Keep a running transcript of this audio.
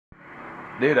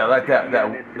Dude, I like that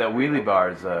wheelie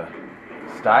bar's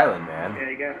styling, man. Yeah,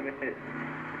 you got it.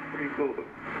 Pretty cool.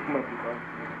 Come on, people.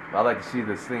 I'd like to see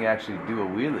this thing actually do a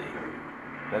wheelie.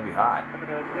 That'd be hot.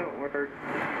 Don't work.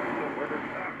 Don't work.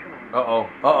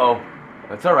 Uh-oh.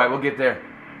 That's all right. We'll get there.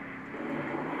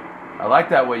 I like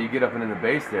that way you get up and in the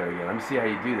base there again. Let me see how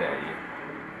you do that.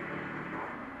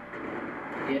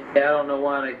 Yeah, I don't know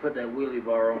why they put that wheelie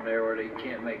bar on there where they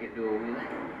can't make it do a wheelie.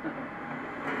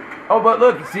 Oh, but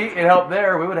look, see, it helped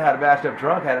there. We would have had a bashed up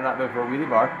trunk had it not been for a wheelie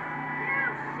bar.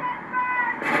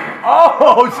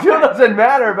 Oh, still doesn't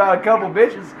matter about a couple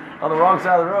bitches on the wrong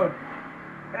side of the road.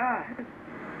 Ah.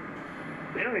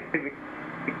 They don't even...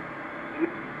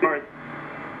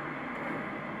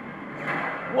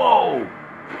 Whoa!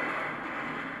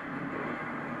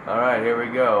 Alright, here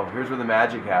we go. Here's where the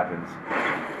magic happens.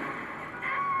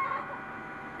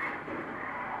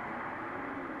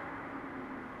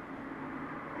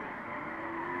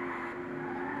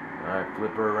 Alright,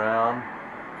 flip her around.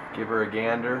 Give her a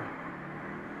gander.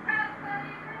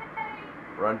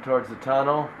 Run towards the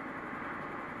tunnel.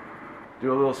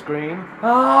 Do a little scream.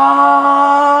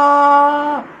 Ah!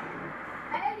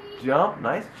 Jump,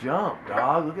 nice jump,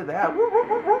 dog. Look at that. Woo, woo,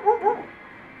 woo, woo, woo.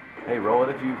 Hey, roll it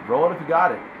if you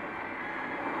got it.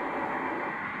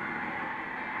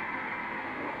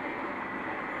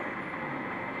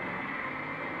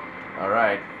 All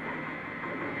right.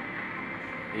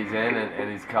 He's in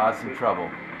and he's caused some trouble.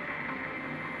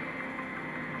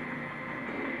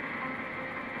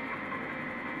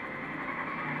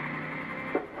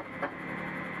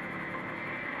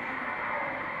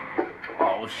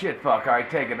 Oh, shit, fuck. All right,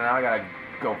 take it. Now I gotta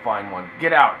go find one.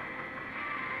 Get out.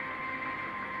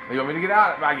 You want me to get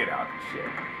out? I get out. Shit.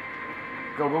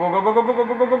 Go, go, go, go, go, go, go,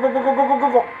 go, go, go, go, go, go, go,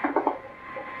 go, go.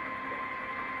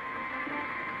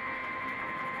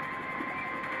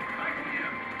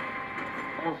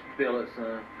 Don't spill it,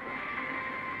 son.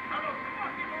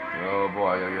 Oh, boy.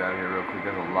 I gotta get out of here real quick.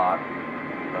 There's a lot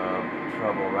of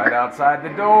trouble right outside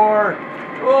the door.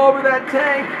 Over that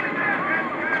tank.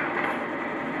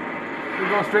 We're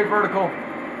going straight vertical.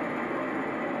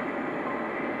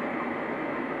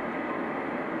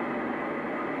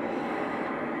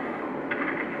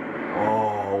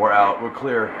 Oh, we're out. We're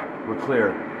clear. We're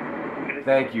clear.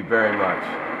 Thank you very much.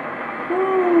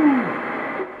 Woo.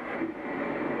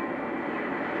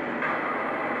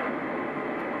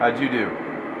 How'd you do?